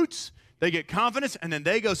deep roots. They get confidence, and then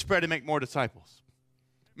they go spread and make more disciples.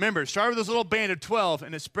 Remember, it started with this little band of 12,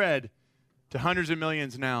 and it spread to hundreds of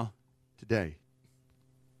millions now today.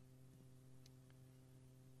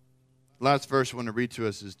 Last verse I want to read to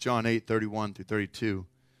us is John 8:31-32.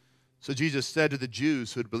 So Jesus said to the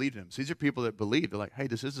Jews who had believed him. So these are people that believe. They're like, hey,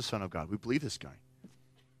 this is the Son of God. We believe this guy.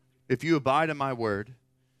 If you abide in my word,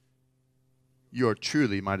 you are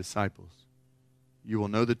truly my disciples. You will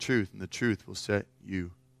know the truth, and the truth will set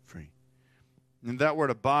you free. And that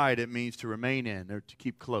word abide, it means to remain in or to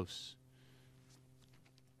keep close.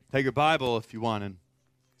 Take your Bible if you want and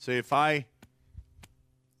say, if I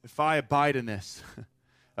abide in this,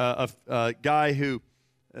 a guy who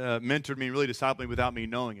mentored me and really discipled me without me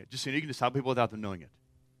knowing it. Just saying, you can disciple people without them knowing it.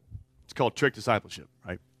 It's called trick discipleship,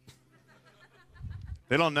 right?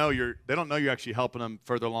 They don't know you're actually helping them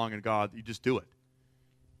further along in God. You just do it,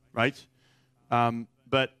 right?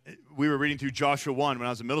 But we were reading through Joshua 1 when I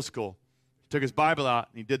was in middle school. He took his Bible out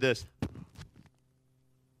and he did this.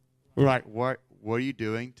 We're like, what are you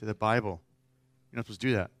doing to the Bible? You're not supposed to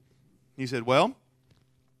do that. He said, well,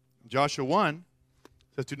 Joshua 1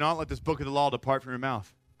 says, do not let this book of the law depart from your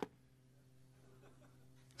mouth.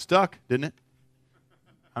 Stuck, didn't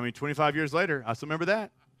it? 25 years later, I still remember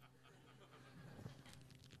that.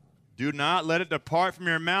 Do not let it depart from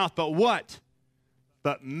your mouth, but what?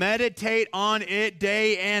 But meditate on it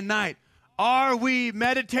day and night. Are we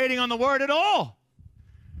meditating on the word at all?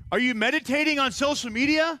 Are you meditating on social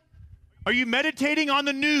media? Are you meditating on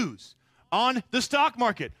the news, on the stock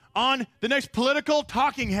market, on the next political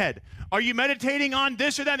talking head? Are you meditating on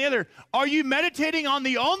this or that and the other? Are you meditating on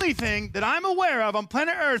the only thing that I'm aware of on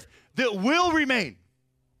planet Earth that will remain?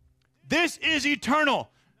 This is eternal,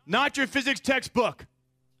 not your physics textbook.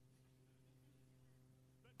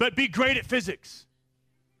 But be great at physics.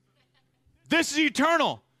 This is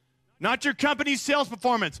eternal, not your company's sales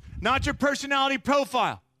performance, not your personality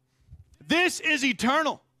profile. This is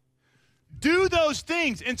eternal. Do those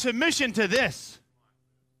things in submission to this.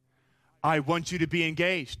 I want you to be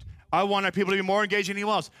engaged. I want our people to be more engaged than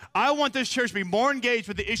anyone else. I want this church to be more engaged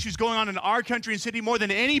with the issues going on in our country and city more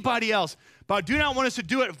than anybody else. But I do not want us to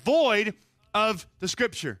do it void of the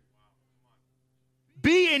Scripture.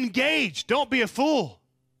 Be engaged. Don't be a fool.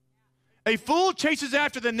 A fool chases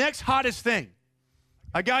after the next hottest thing.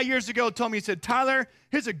 A guy years ago told me, he said, Tyler,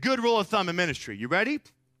 here's a good rule of thumb in ministry. You ready?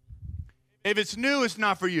 If it's new, it's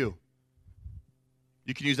not for you.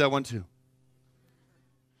 You can use that one too.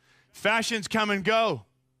 Fashions come and go.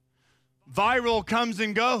 Viral comes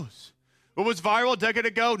and goes. What was viral a decade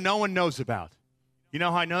ago? No one knows about. You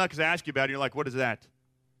know how I know that? Because I ask you about it, and you're like, what is that?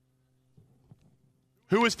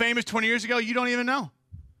 Who was famous 20 years ago? You don't even know.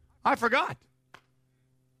 I forgot.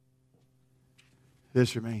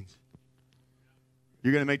 This remains.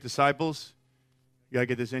 You're going to make disciples. You got to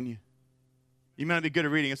get this in you. You might not be good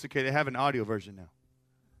at reading. It's okay. They have an audio version now.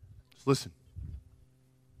 Just listen.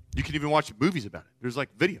 You can even watch movies about it. There's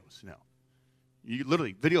like videos now. You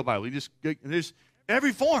literally, video Bible. You just, there's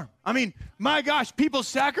every form. I mean, my gosh, people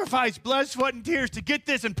sacrifice blood, sweat, and tears to get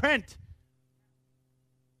this in print.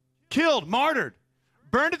 Killed, martyred,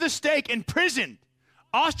 burned at the stake, imprisoned,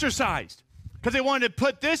 ostracized. Because they wanted to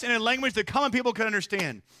put this in a language that common people could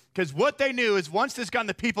understand. Because what they knew is once this got in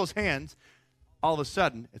the people's hands, all of a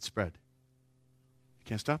sudden, it spread. You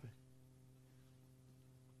can't stop it.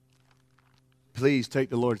 Please take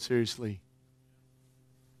the Lord seriously.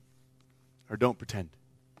 Or don't pretend.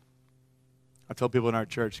 I tell people in our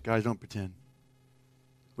church, guys, don't pretend.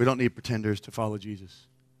 We don't need pretenders to follow Jesus.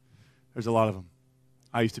 There's a lot of them.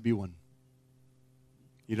 I used to be one.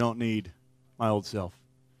 You don't need my old self.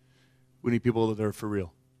 We need people that are for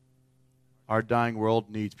real. Our dying world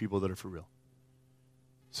needs people that are for real.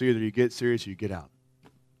 So either you get serious or you get out.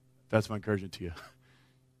 That's my encouragement to you.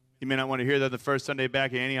 You may not want to hear that the first Sunday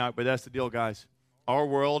back in Antioch, but that's the deal, guys. Our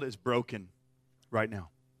world is broken right now.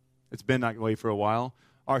 It's been that way for a while.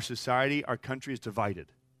 Our society, our country is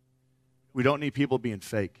divided. We don't need people being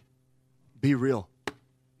fake. Be real.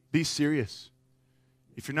 Be serious.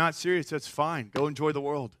 If you're not serious, that's fine. Go enjoy the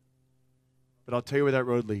world. But I'll tell you where that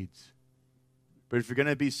road leads. But if you're going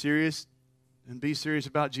to be serious, then be serious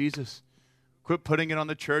about Jesus. Quit putting it on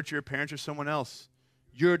the church or your parents or someone else.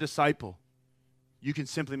 You're a disciple. You can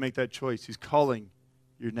simply make that choice. He's calling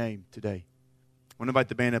your name today. I want to invite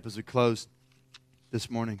the band up as we close this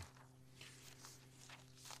morning.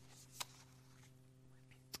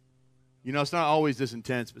 You know, it's not always this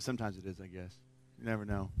intense, but sometimes it is, I guess. You never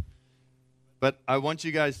know. But I want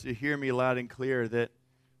you guys to hear me loud and clear that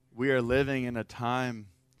we are living in a time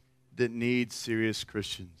that needs serious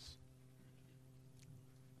Christians.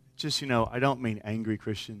 Just, I don't mean angry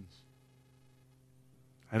Christians.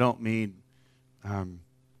 I don't mean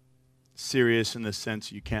serious in the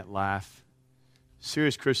sense you can't laugh.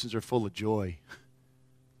 Serious Christians are full of joy.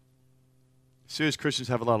 Serious Christians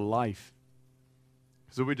have a lot of life.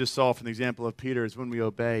 Because what we just saw from the example of Peter is when we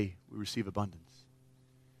obey, we receive abundance.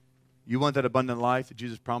 You want that abundant life that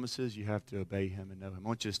Jesus promises, you have to obey him and know him. I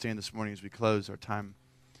want you to stand this morning as we close our time.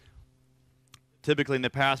 Typically in the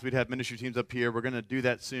past, we'd have ministry teams up here. We're going to do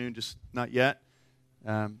that soon, just not yet.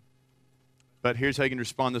 But here's how you can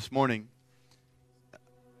respond this morning.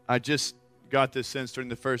 I just got this sense during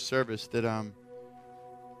the first service that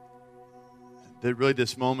really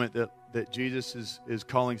this moment that Jesus is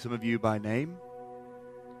calling some of you by name.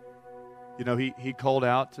 He called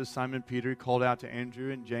out to Simon Peter. He called out to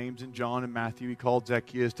Andrew and James and John and Matthew. He called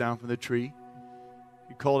Zacchaeus down from the tree.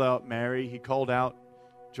 He called out Mary. He called out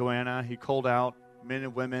Joanna. He called out men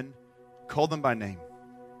and women. Called them by name.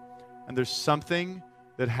 And there's something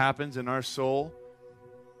that happens in our soul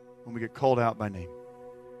when we get called out by name.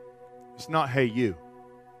 It's not, hey, you.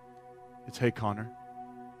 It's, hey, Connor.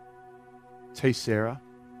 It's, hey, Sarah.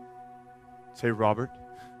 It's, hey, Robert.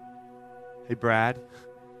 Hey, Brad.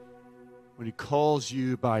 When he calls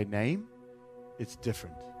you by name, it's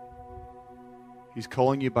different. He's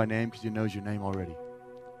calling you by name because he knows your name already.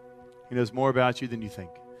 He knows more about you than you think.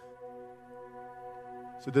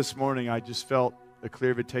 So this morning, I just felt a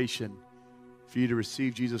clear invitation for you to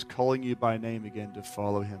receive Jesus calling you by name again, to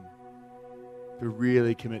follow him, to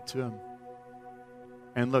really commit to him.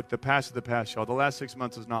 And look, the past is the past, y'all. The last 6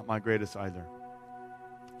 months was not my greatest either.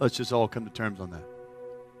 Let's just all come to terms on that.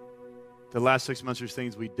 The last 6 months, there's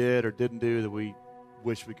things we did or didn't do that we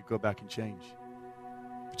wish we could go back and change.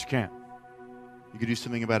 But you can't. You can do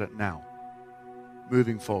something about it now,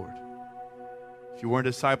 moving forward. If you weren't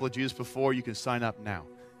a disciple of Jesus before, you can sign up now.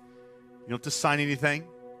 You don't have to sign anything.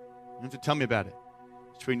 You don't have to tell me about it.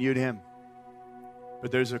 It's between you and him.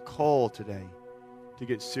 But there's a call today to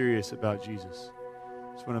get serious about Jesus.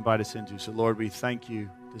 I just want to invite us into. So, Lord, we thank you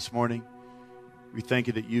this morning. We thank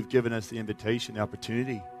you that you've given us the invitation, the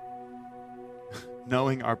opportunity,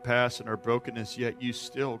 knowing our past and our brokenness, yet you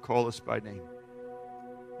still call us by name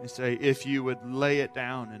and say, if you would lay it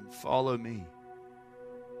down and follow me,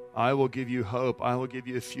 I will give you hope. I will give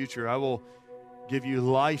you a future. I will give you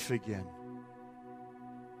life again.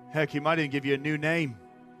 Heck, he might even give you a new name.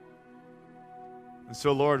 And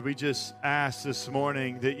so, Lord, we just ask this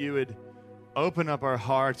morning that you would open up our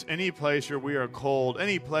hearts, any place where we are cold,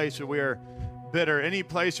 any place where we are bitter, any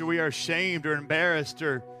place where we are ashamed or embarrassed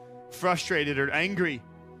or frustrated or angry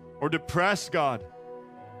or depressed, God,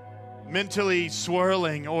 mentally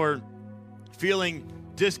swirling or feeling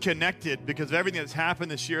disconnected because of everything that's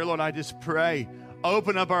happened this year, Lord, I just pray,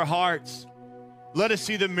 open up our hearts. Let us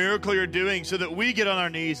see the miracle you're doing so that we get on our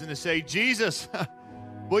knees and to say, Jesus,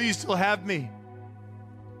 will you still have me?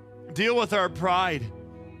 Deal with our pride.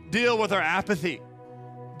 Deal with our apathy.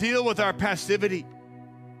 Deal with our passivity.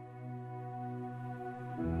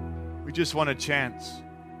 We just want a chance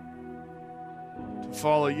to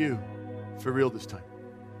follow you for real this time.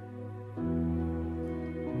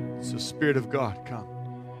 So Spirit of God, come.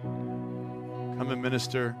 Come and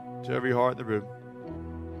minister to every heart in the room.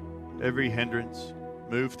 Every hindrance,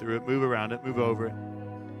 move through it, move around it, move over it.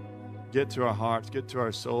 Get to our hearts, get to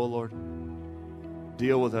our soul, Lord.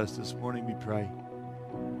 Deal with us this morning, we pray.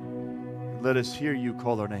 And let us hear you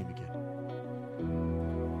call our name again.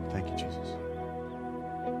 Thank you, Jesus.